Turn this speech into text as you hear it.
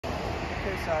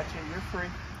Okay, Sachi, you're free.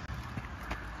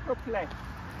 Go play.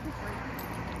 You're free.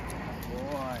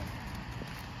 Boy.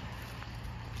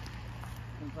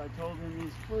 Since I told him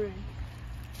he's free,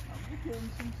 I'm going to give him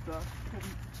some stuff.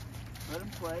 Couldn't let him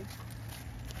play.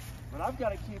 But I've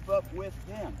got to keep up with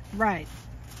him. Right.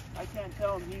 I can't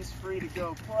tell him he's free to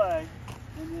go play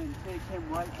and then take him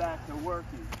right back to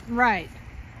working. Right.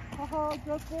 Oh,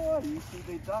 good boy. You see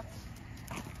the ducks?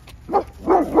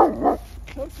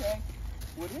 Okay.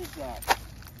 What is that?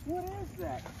 What is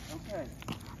that? Okay.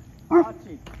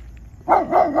 Sachi.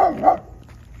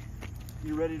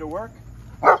 You ready to work?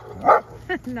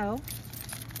 No.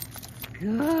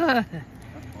 Good. Good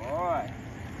boy.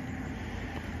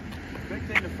 Big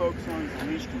thing to focus on is the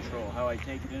leash control, how I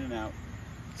take it in and out.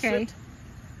 Okay. Sit.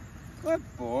 Good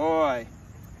boy.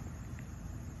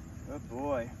 Good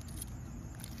boy.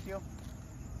 Heel.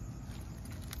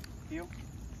 Heel.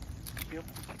 Heel.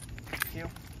 Heel.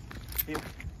 Heel.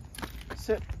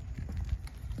 Sit.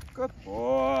 Good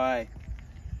boy.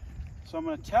 So I'm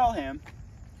going to tell him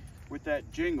with that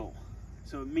jingle,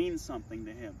 so it means something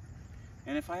to him.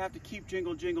 And if I have to keep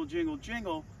jingle, jingle, jingle,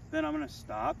 jingle, then I'm going to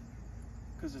stop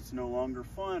because it's no longer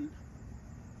fun.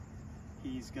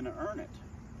 He's going to earn it.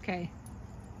 Okay.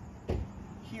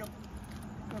 Heel.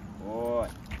 Good boy.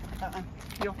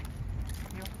 Heel.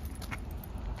 Heel.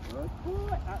 Good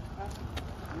boy.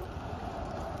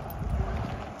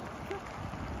 Heel.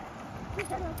 Get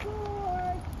a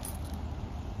boy.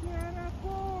 Get a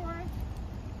boy.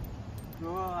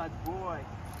 Good boy.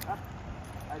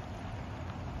 I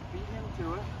beat him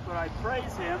to it, but I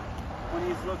praise him when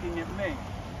he's looking at me.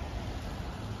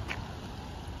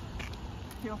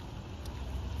 Heel.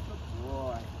 Good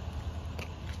boy.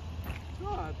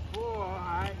 Good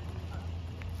boy.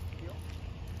 Heel.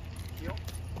 Heel.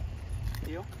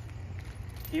 Heel.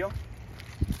 Heel.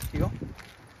 Heel.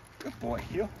 Good boy.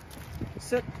 Heel.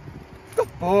 Sit.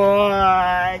 Good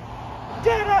boy.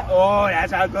 Dada. Oh,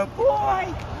 that's a good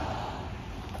boy.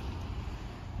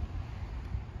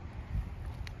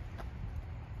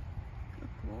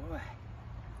 Good boy.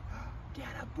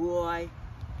 Dada boy.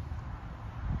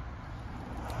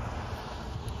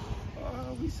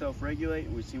 Oh, we self-regulate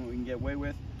and we see what we can get away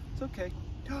with. It's okay.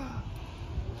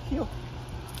 Heel.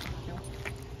 Heel.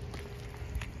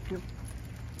 Heel.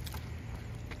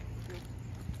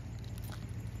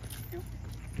 Heel.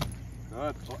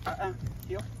 Good boy.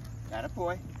 Heel. That a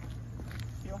boy.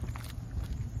 Heel.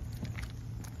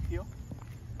 Heel.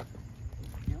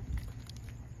 Heel.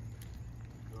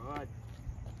 Good.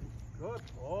 Good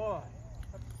boy.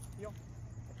 Heel.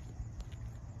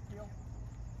 Heel.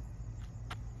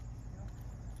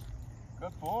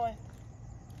 Good boy.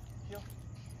 Heel.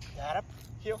 That up.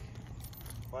 Heel.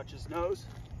 Watch his nose.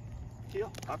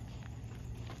 Heel. Up.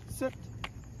 Sit.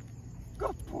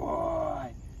 Good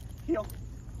boy. Heel.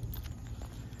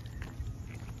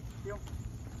 Heel.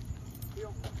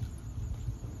 Heel.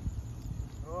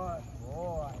 Good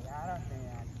boy. That a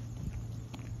man.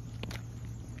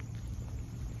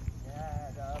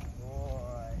 That a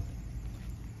boy.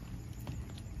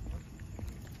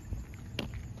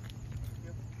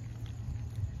 Heel.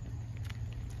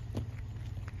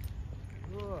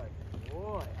 Good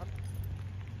boy. Up.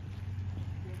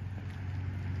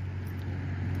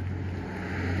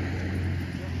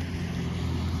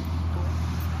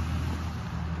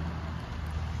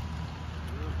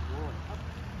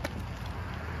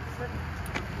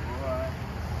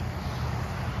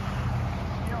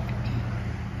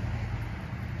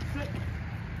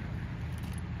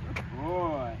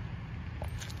 Boy.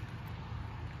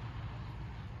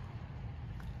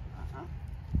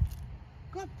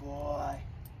 Good boy.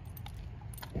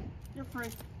 You're free.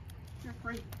 You're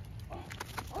free. Oh.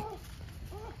 Oh.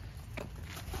 Oh.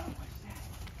 Oh, what's that?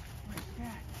 What's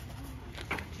that?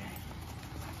 Okay.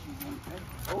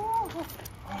 Oh.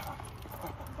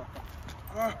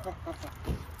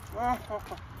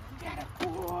 Get a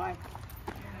boy.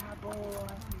 Get a boy.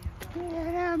 Get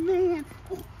a man.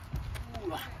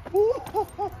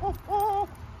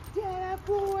 Get a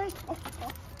boy. Oh,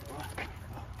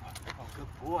 good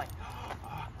boy.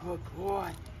 Oh, good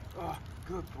boy. Oh,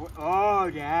 good boy. Oh,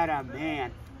 that a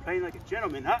man. Playing like a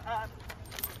gentleman.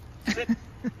 Sit.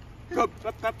 Go.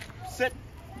 Up. Sit.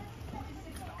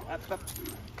 Up.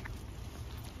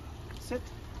 Sit.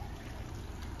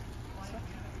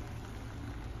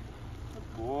 Good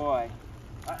boy.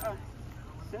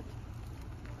 Sit.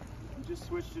 We just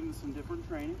switched into some different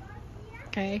training.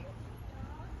 Okay.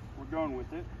 We're going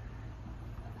with it.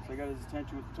 So I got his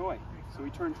attention with the toy. So we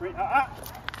turned train.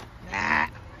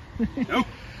 Nope.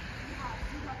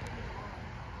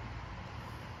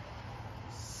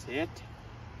 Sit.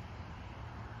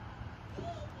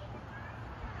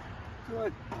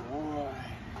 Good boy.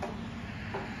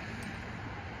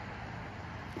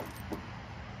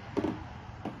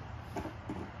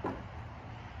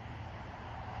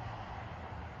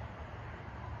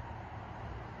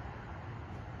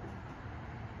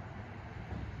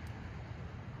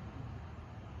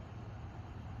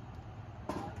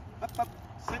 Up, up,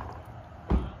 sit.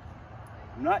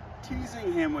 I'm not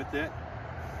teasing him with it.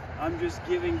 I'm just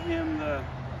giving him the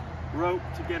rope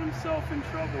to get himself in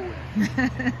trouble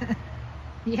with.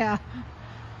 Yeah,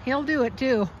 he'll do it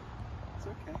too. It's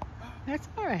okay. That's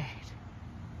all right.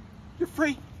 You're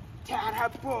free. Dada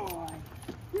boy.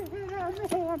 Yeah, man.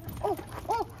 Oh, oh,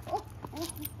 oh, oh,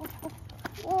 oh,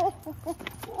 oh,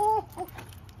 oh,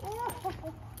 oh,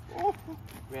 oh.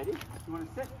 Ready? You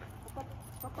want to sit? Up,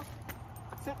 up, up.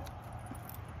 Sit.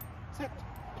 Sit.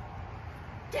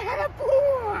 Dada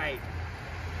boy.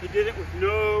 He did it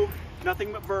with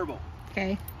nothing but verbal.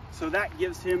 Okay. So that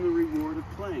gives him the reward of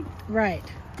playing. Right.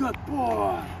 Good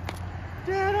boy.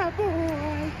 Dada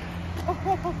boy. Oh,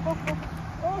 oh, oh, oh,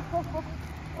 oh, oh,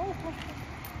 oh, oh.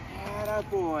 Dada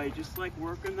boy. Just like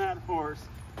working that horse.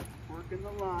 Working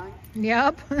the line.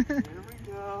 Yep. Here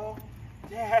we go.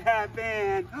 Dada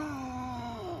man.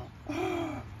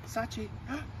 Sachi.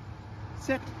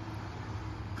 Sit.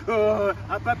 Good.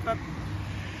 Up, up, up.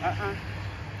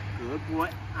 Good boy.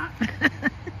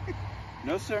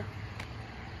 No, sir.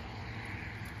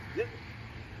 Yep.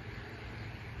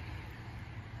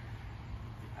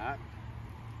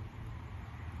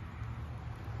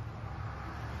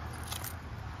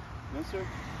 No, sir.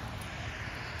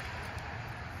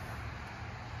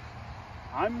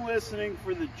 I'm listening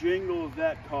for the jingle of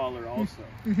that collar also.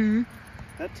 Mm-hmm.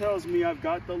 That tells me I've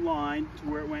got the line to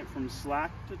where it went from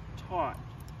slack to taut.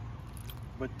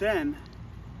 But then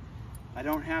I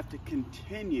don't have to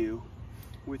continue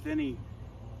with any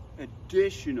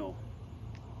additional.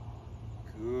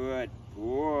 Good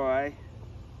boy.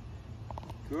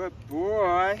 Good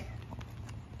boy.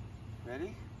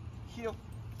 Ready? Heel.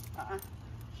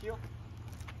 Heel.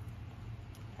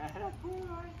 Atta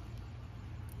boy.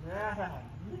 Atta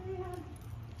man.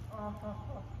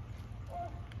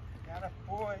 Atta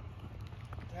boy.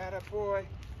 Atta boy.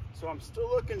 So I'm still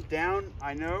looking down,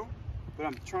 I know, but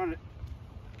I'm trying to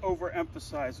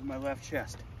overemphasize with my left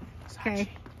chest. Okay.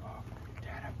 Oh,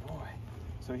 Dada boy.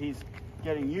 So he's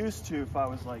getting used to if I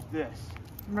was like this.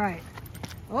 Right.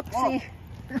 Oopsie. Oh.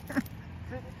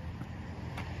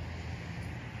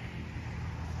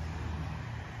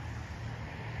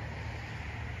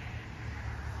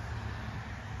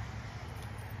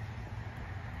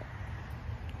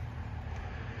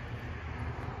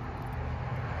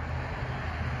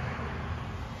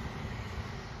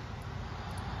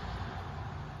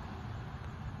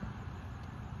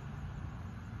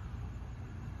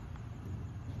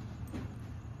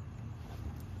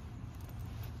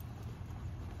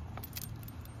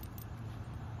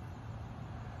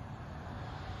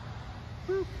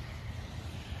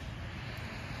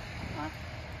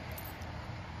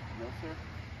 No, sir.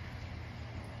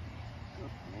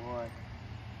 Good boy.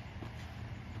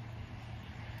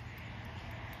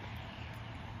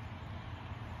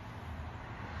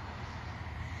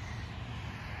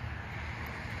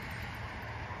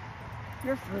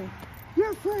 You're free.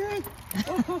 You're free.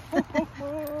 Oh, oh, oh, oh,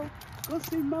 oh. Go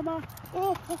see Mama.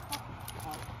 Oh, oh,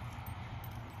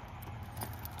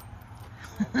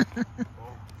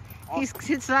 oh. He's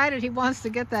decided he wants to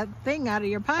get that thing out of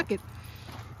your pocket.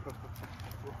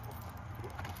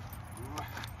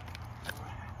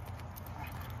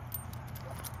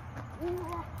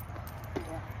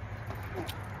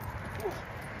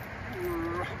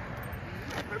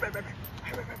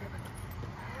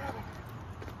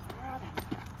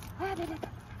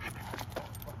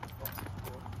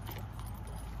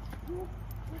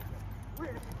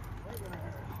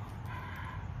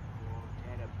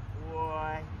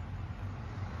 Boy.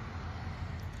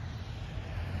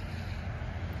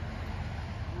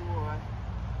 Boy.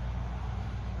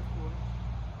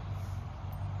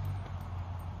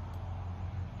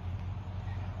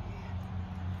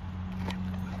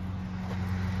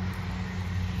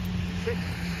 Sit.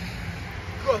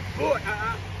 Good boy.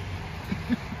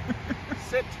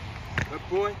 Sit. Good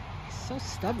boy. So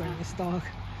stubborn, this dog.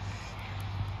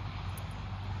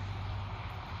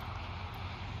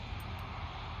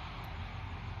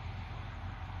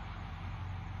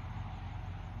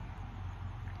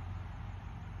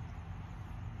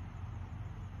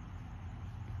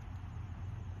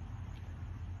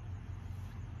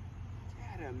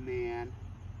 Dada man.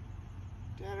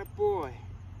 Dada boy.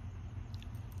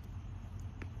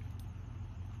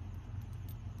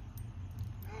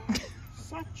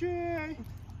 Sachi.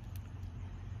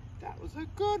 That was a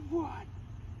good one.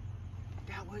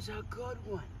 That was a good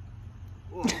one.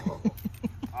 Whoa.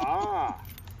 Ah.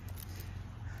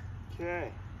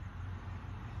 Okay.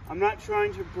 I'm not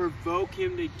trying to provoke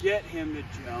him to get him to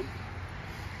jump.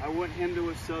 I want him to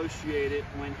associate it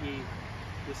when he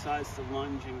decides to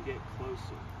lunge and get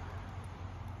closer.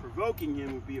 Provoking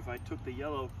him would be if I took the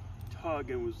yellow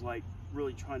tug and was like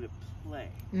really trying to play.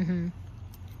 Mm-hmm.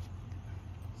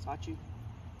 Sachi.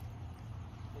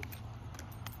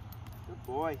 Good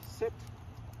boy. Sit.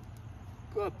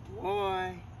 Good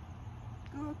boy.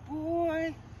 Good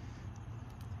boy.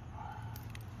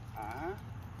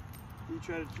 You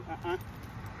try to.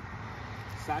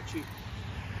 Sachi.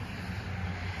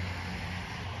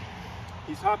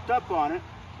 He's hopped up on it.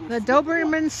 The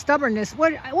Doberman's stubbornness,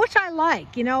 which I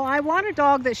like. You know, I want a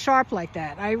dog that's sharp like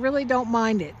that. I really don't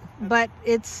mind it, but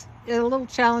it's a little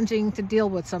challenging to deal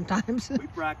with sometimes. We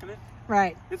bracket it.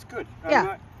 Right. It's good.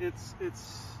 Yeah. It's.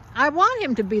 I want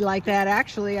him to be like that,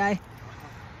 actually.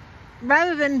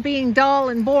 Rather than being dull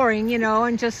and boring, you know,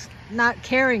 and just not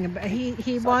caring about.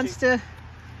 He wants to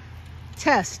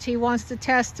test. He wants to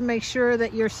test to make sure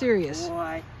that you're serious.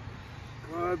 Boy.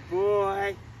 Good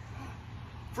boy.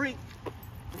 Free.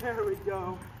 There we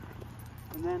go.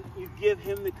 And then you give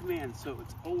him the command, so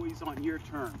it's always on your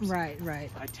terms. Right, right.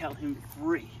 I tell him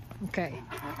free. Okay.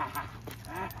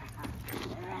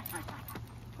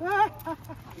 Oh,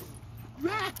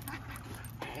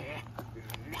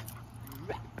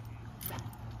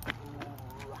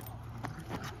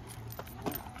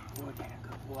 Dad, a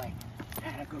good boy.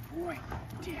 Dad, a good boy.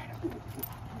 Dad, a good boy.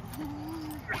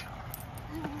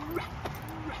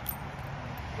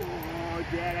 Oh,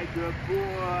 Dad, a good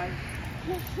boy.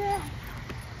 What's that?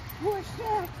 What's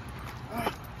that?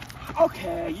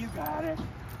 Okay, you got it.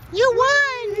 You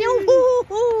won!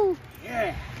 Yoo-hoo-hoo!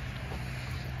 Yeah.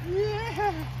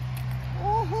 Yeah.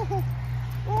 Oh,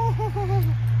 oh,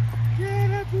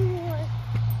 Dad, a boy.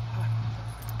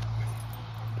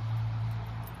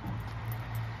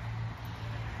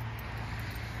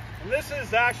 And this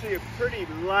is actually a pretty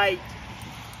light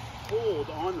hold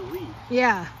on the lead.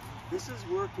 Yeah. This is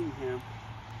working him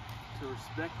to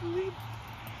respect the lead.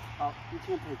 Oh, you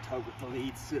can't play tug with the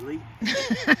lead, silly.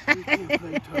 You can't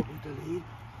play tug with the lead.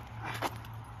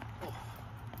 Oh.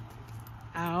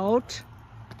 Out.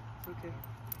 It's okay.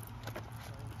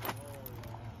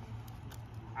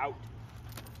 Out.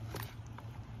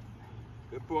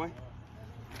 Good boy.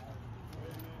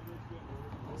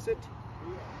 Sit.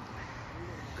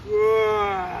 Good.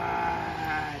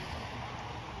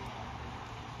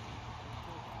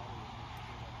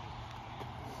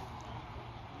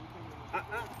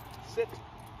 Sit.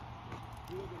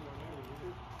 Good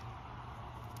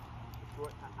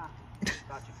boy.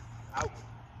 Gotcha. Out.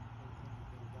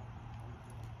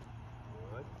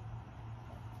 Good.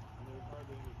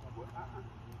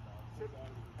 Sit.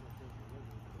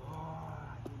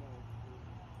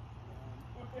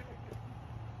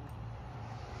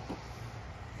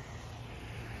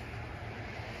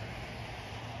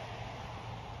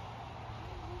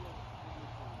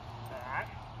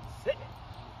 Sit.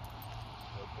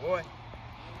 Good boy.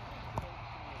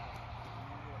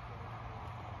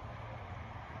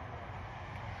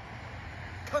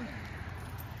 Come.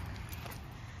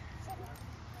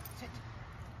 Sit.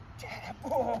 Dada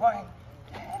boy.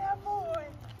 Dada boy.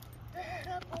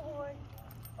 Dada boy.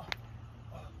 Oh, oh,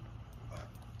 oh, oh.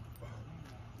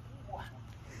 Wah,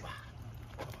 wah.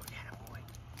 Oh, dada boy.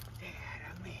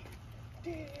 Dada man.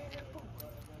 Dada boy.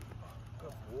 Oh,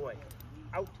 good boy.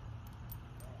 Out.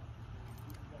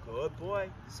 Good boy.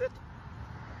 Sit.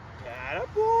 Dada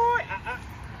boy.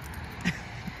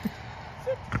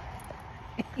 Sit.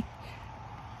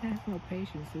 Has no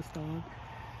patience, this dog.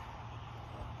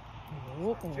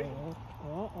 Uh-oh.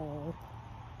 Uh-oh.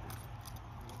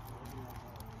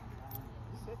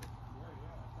 Sit.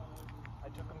 I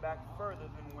took him back further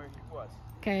than where he was.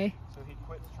 Okay. So he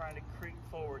quits trying to creep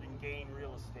forward and gain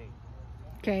real estate.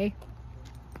 Okay.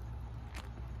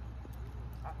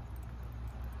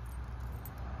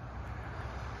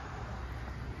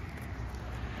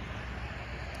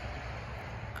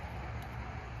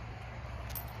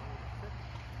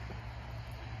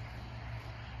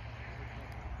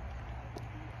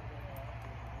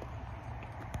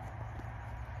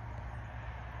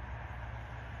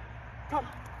 Come.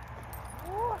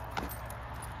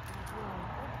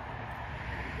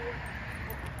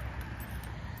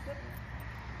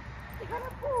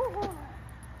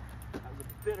 That was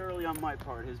a bit early on my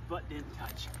part. His butt didn't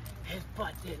touch. His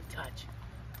butt didn't touch.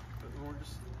 But we're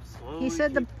just slowly. He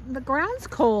said the ground's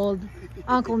cold,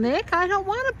 Uncle Nick. I don't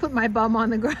want to put my bum on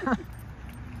the ground.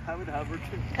 I would hover too.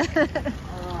 All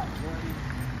right, buddy.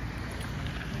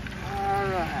 All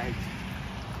right.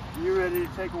 You ready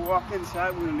to take a walk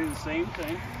inside? We're gonna do the same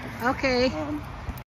thing. Okay.